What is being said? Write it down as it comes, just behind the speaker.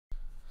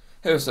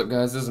Hey, what's up,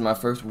 guys? This is my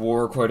first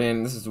war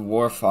recording. This is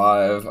War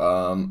 5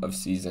 of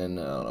season,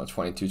 I don't know,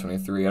 22,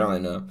 23. I don't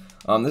really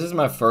know. This is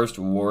my first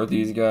war with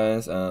these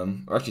guys, or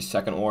actually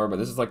second war, but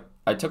this is like,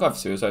 I took off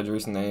suicides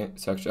recently,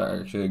 so I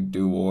actually like,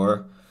 do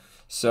war.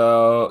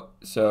 So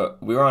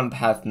we were on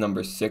path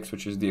number 6,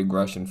 which is the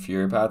aggression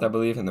fury path, I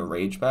believe, and the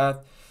rage path.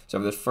 So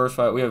for this first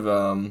fight, we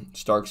have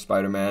Stark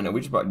Spider-Man, and we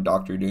just bought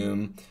Doctor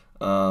Doom.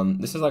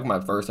 This is like my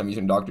first time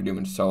using Doctor Doom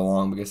in so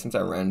long, because since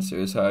I ran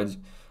suicides,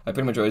 I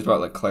pretty much always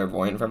bought like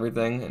Clairvoyant for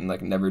everything and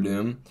like never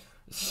Doom.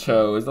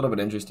 So it was a little bit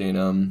interesting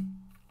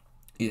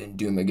using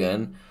Doom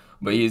again.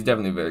 But he's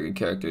definitely a very good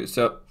character.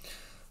 So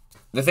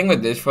the thing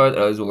with this fight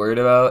that I was worried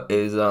about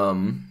is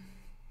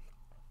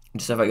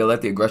just if I could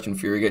let the aggression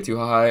fury get too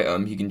high,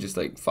 he can just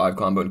like 5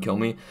 combo and kill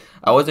me.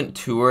 I wasn't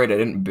too worried. I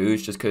didn't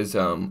boost just because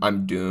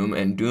I'm Doom,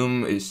 and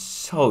Doom is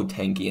so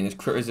tanky and his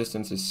crit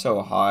resistance is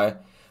so high.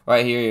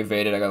 Right here he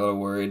evaded. I got a little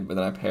worried, but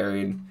then I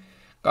parried.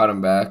 Got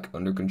him back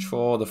under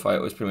control. The fight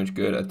was pretty much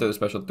good. I threw the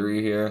special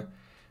 3 here,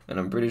 and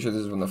I'm pretty sure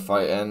this is when the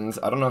fight ends.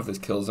 I don't know if this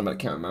kills him. I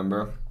can't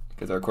remember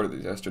because I recorded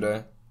this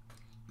yesterday.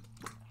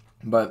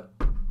 But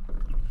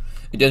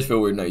it does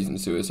feel weird not using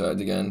suicides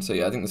again. So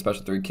yeah, I think the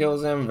special 3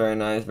 kills him. Very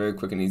nice, very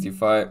quick and easy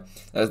fight.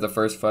 That's the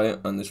first fight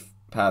on this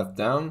path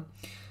down.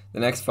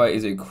 The next fight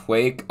is a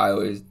Quake. I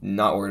was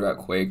not worried about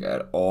Quake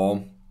at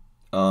all.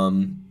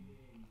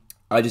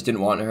 I just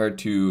didn't want her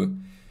to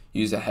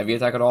use a heavy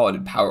attack at all. I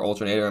did Power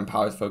Alternator and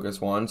Power Focus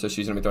 1, so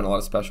she's going to be throwing a lot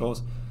of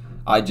specials.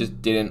 I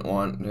just didn't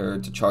want her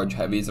to charge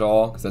heavies at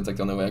all, because that's like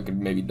the only way I could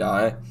maybe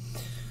die.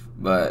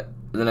 But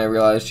then I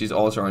realized she's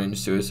also running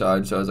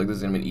suicide, so I was like, this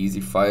is going to be an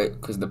easy fight,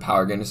 because the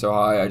power gain is so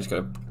high, I just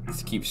got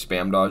to keep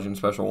spam dodging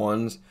special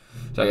 1s.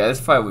 So yeah, this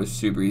fight was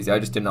super easy. I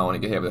just did not want to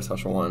get hit with the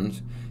special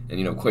 1s. And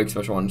you know, Quake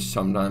special 1s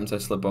sometimes I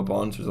slip up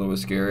on, so it's a little bit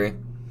scary,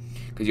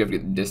 because you have to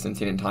get the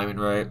distancing and timing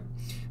right.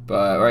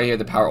 But right here,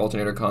 the Power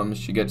Alternator comes.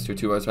 She gets to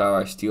 2 power.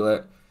 I steal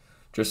it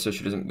just so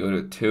she doesn't go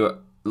to 2.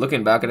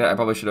 Looking back at it, I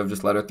probably should have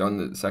just let her throw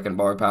in the second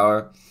bar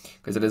power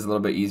because it is a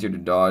little bit easier to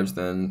dodge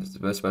than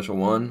the special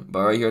 1.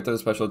 But right here, I throw the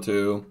special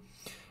 2,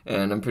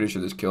 and I'm pretty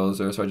sure this kills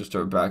her, so I just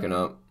start backing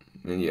up.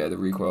 And yeah, the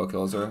recoil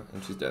kills her,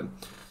 and she's dead.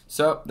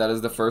 So that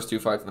is the first 2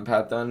 fights in the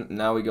path done.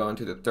 Now we go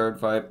into the third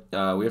fight.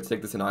 We have to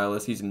take this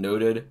Annihilus. He's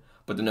noted,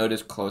 but the note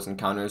is close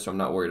encounters, so I'm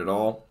not worried at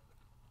all.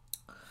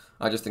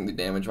 I just think the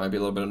damage might be a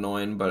little bit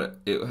annoying, but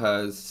it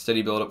has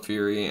steady build-up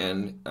fury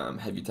and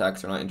heavy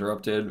attacks are not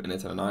interrupted, and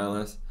it's an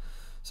Annihilus.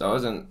 So I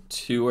wasn't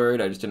too worried.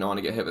 I just didn't want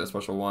to get hit with a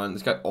special 1.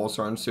 This guy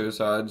also runs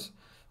suicides,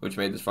 which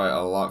made this fight a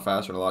lot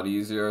faster and a lot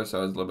easier, so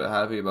I was a little bit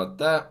happy about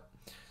that.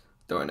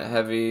 Throwing a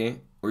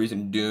heavy. We're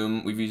using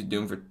Doom. We've used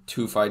Doom for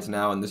 2 fights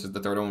now, and this is the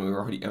third one.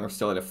 We're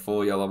still at a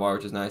full yellow bar,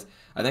 which is nice.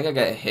 I think I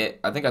got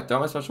hit. I think I throw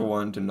my special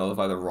 1 to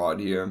nullify the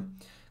rod here,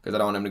 because I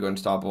don't want him to go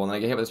unstoppable. And I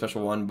get hit with a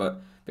special 1,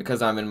 but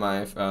because I'm in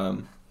my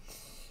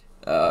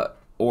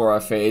aura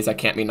phase, I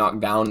can't be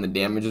knocked down, and the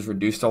damage is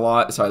reduced a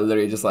lot. So I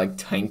literally just like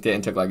tanked it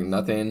and took like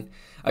nothing.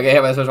 I get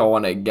hit by a special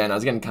 1 again. I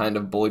was getting kind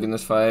of bullied in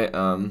this fight.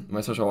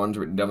 My special 1s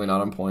were definitely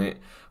not on point.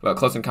 But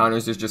close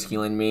encounters is just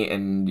healing me,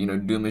 and you know,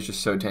 Doom is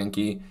just so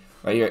tanky.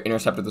 Right here,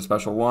 intercepted the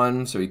special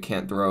 1, so he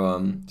can't throw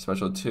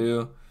special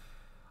 2.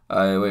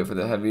 I wait for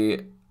the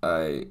heavy.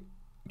 I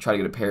try to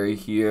get a parry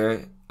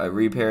here. I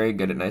reparry,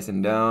 get it nice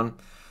and down.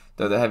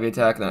 Throw the heavy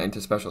attack, then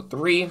into special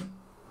 3.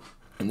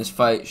 And this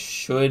fight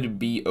should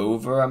be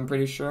over, I'm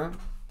pretty sure.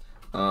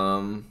 Yeah,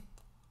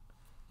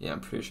 I'm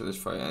pretty sure this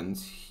fight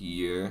ends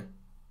here.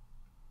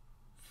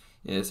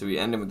 Yeah, so we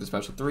end it with the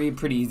special 3.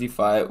 Pretty easy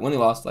fight. We only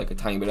lost like a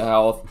tiny bit of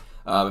health.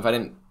 If I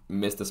didn't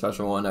miss the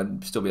special 1,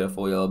 I'd still be at a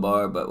full yellow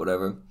bar, but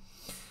whatever.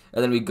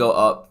 And then we go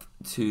up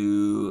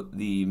to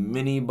the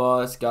mini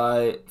boss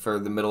guy for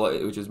the middle,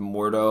 which is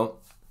Mordo.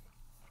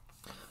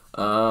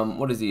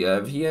 What does he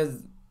have? He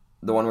has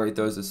the one where he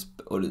throws this,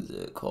 what is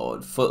it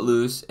called?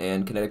 Footloose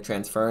and kinetic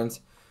transference.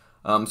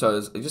 So I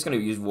was just going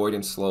to use Void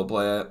and slow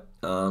play it.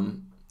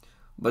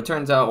 But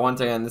turns out once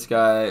again this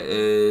guy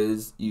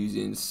is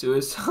using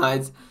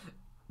suicides.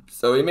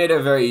 So he made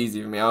it very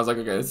easy for me. I was like,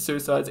 okay, it's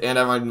suicides and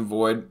I'm running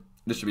Void.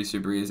 This should be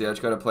super easy. I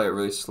just got to play it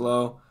really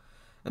slow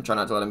and try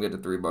not to let him get to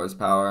 3 bars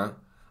power.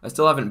 I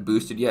still haven't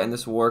boosted yet in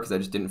this war because I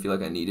just didn't feel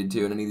like I needed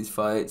to in any of these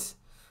fights.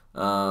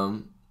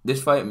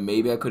 This fight,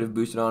 maybe I could have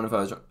boosted on if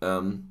I was,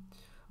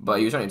 but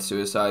he was running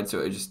suicide, so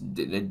it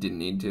didn't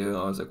need to.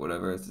 I was like,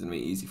 whatever, this is gonna be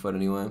an easy fight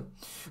anyway.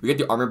 We get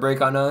the armor break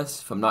on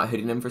us if I'm not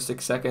hitting him for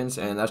 6 seconds,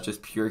 and that's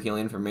just pure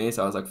healing for me,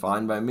 so I was like,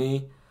 fine by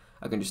me.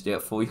 I can just stay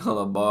at full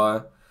yellow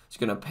bar.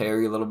 Just gonna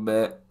parry a little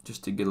bit,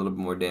 just to get a little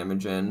bit more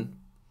damage in,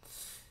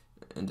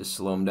 and just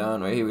slow him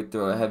down. Right here, we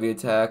throw a heavy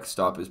attack,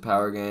 stop his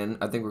power gain.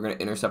 I think we're gonna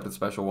intercept with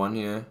special 1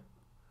 here.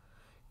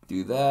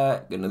 Do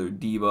that, get another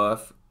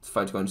debuff. This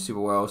fight's going super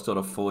well, still at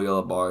a full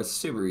yellow bar. It's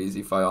super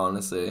easy fight,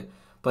 honestly.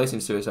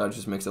 Placing suicide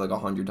just makes it like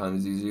 100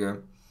 times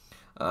easier.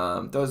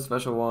 Throws a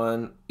special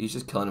 1. He's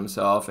just killing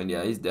himself, and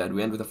yeah, he's dead.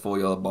 We end with a full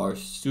yellow bar.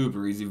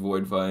 Super easy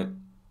Void fight.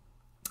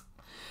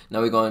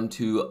 Now we go on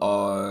to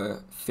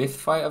our 5th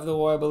fight of the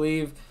war, I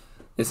believe.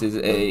 This is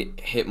a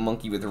Hit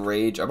Monkey with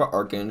Rage. I brought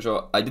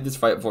Archangel. I did this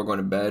fight before going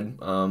to bed.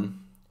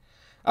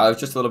 I was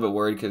just a little bit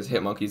worried because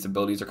Hit Monkey's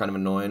abilities are kind of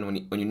annoying.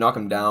 When you knock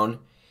him down,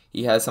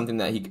 he has something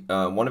that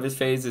one of his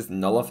phases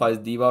nullifies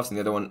debuffs, and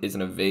the other one is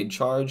an evade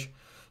charge.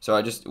 So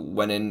I just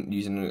went in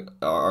using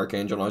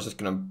Archangel, and I was just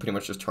going to pretty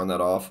much just turn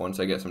that off once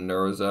I get some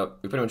neuros up.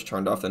 We pretty much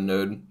turned off the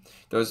node.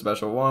 There was a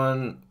special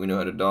one. We know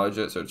how to dodge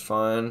it, so it's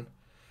fine.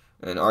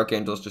 And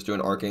Archangel's just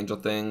doing Archangel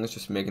things,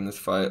 just making this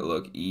fight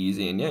look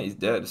easy. And yeah, he's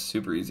dead.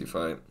 Super easy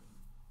fight.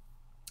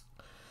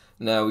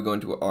 Now we go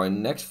into our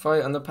next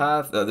fight on the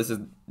path. This is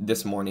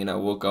this morning. I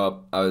woke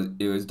up.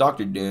 It was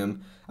Dr.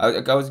 Doom. I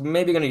was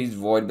maybe going to use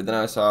Void, but then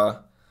I saw...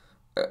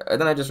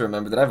 And then I just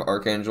remembered that I have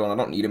Archangel, and I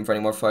don't need him for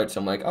any more fights, so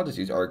I'm like, I'll just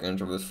use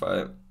Archangel for this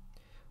fight.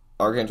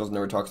 Archangel's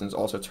Neurotoxins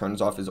also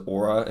turns off his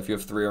aura if you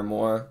have 3 or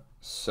more,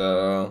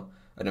 so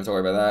I didn't have to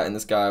worry about that. And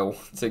this guy,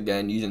 once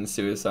again, using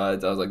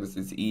Suicides, I was like, this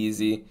is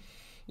easy.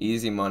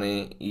 Easy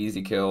money,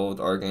 easy kill with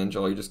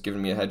Archangel. You're just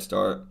giving me a head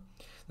start.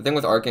 The thing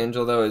with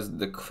Archangel, though, is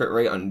the crit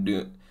rate on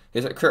Doom.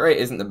 His crit rate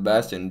isn't the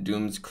best, and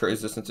Doom's crit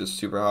resistance is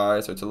super high,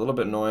 so it's a little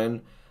bit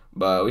annoying,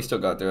 but we still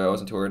got there. I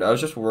wasn't too worried. I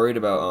was just worried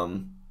about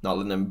not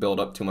letting him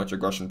build up too much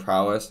aggression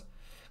prowess,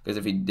 because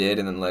if he did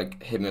and then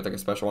like hit me with like a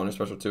special 1 or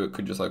special 2, it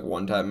could just like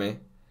one-tap me.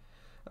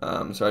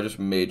 So I just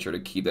made sure to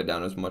keep that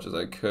down as much as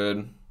I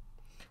could.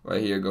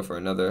 Right here, go for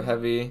another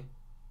heavy.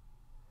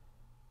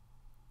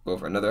 Go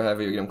for another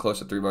heavy. You get him close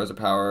to 3 bars of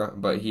power,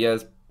 but he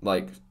has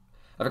like,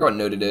 I forgot what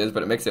node it is,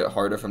 but it makes it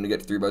harder for him to get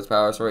to 3 bars of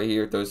power. So right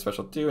here, throws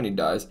special 2 and he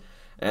dies,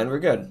 and we're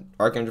good.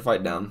 Archangel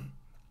fight down.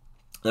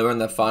 Then we're in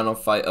the final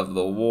fight of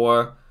the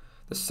war.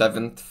 The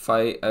 7th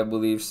fight, I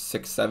believe,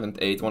 6th, 7th,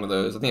 8th, one of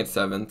those. I think it's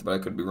 7th, but I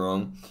could be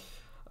wrong.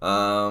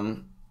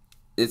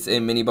 It's a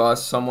mini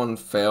boss. Someone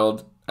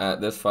failed at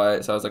this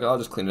fight, so I was like, I'll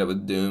just clean it up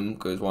with Doom,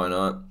 because why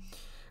not?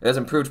 It has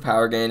improved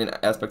power gain and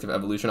aspect of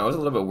evolution. I was a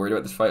little bit worried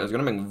about this fight. I was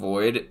going to bring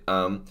Void,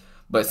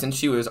 but since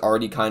she was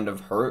already kind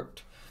of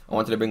hurt, I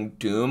wanted to bring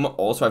Doom.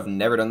 Also, I've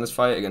never done this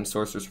fight against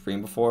Sorcerer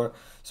Supreme before,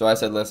 so I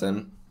said,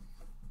 listen,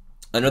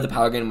 I know the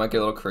power gain might get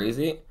a little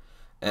crazy,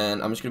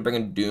 and I'm just going to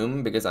bring in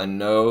Doom because I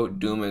know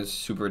Doom is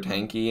super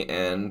tanky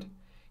and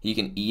he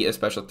can eat a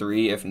special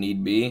 3 if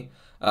need be.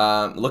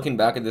 Looking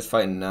back at this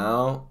fight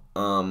now,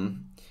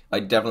 I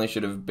definitely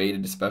should have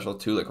baited the special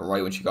 2 like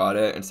right when she got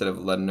it instead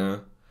of letting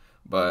her.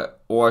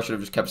 Or I should have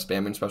just kept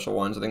spamming special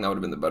 1s. I think that would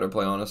have been the better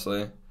play,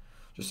 honestly.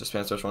 Just to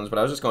spam special 1s. But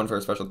I was just going for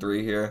a special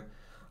 3 here.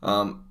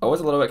 I was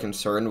a little bit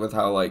concerned with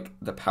how like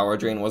the power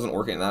drain wasn't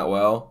working that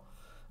well.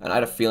 And I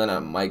had a feeling I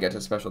might get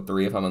to special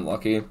 3 if I'm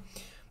unlucky.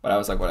 But I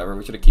was like, whatever,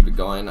 we should have keep it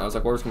going. I was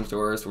like, worst comes to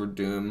worst, we're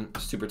Doom,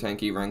 super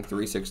tanky, rank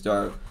 3,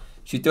 6-star.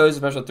 She throws a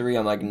special 3,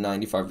 I'm like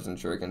 95%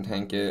 sure I can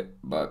tank it.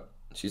 But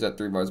she's at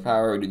 3 bars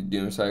power, we do the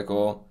Doom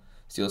cycle,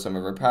 steal some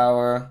of her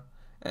power.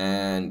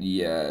 And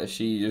yeah,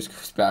 she just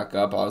goes back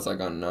up. I was like,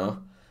 oh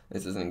no,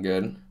 this isn't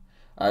good.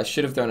 I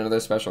should have thrown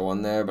another special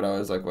 1 there, but I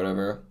was like,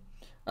 whatever.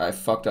 I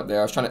fucked up there.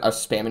 I was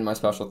spamming my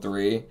special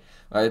 3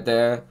 right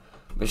there.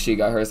 But she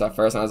got hers at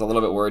first, and I was a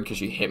little bit worried because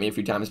she hit me a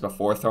few times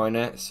before throwing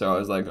it. So I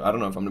was like, I don't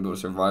know if I'm going to be able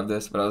to survive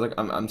this. But I was like,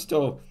 I'm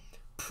still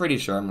pretty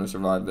sure I'm going to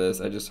survive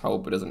this. I just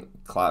hope it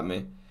doesn't clap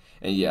me.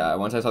 And yeah,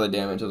 once I saw the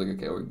damage, I was like,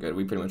 okay, we're good.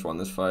 We pretty much won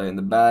this fight. In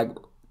the bag,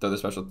 throw the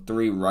special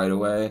 3 right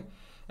away.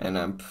 And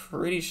I'm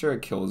pretty sure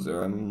it kills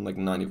her. I'm like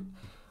 90...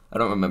 I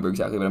don't remember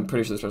exactly, but I'm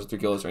pretty sure the special 3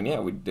 kills her. And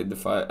yeah, we did the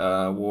fight.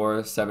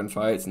 War, 7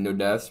 fights, no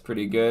deaths.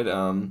 Pretty good.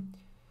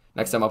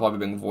 Next time I'll probably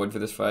bring Void for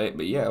this fight.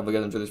 But yeah, if you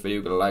guys enjoyed this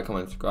video, go like,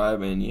 comment,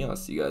 subscribe, and yeah, I'll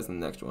see you guys in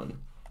the next one.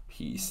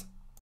 Peace.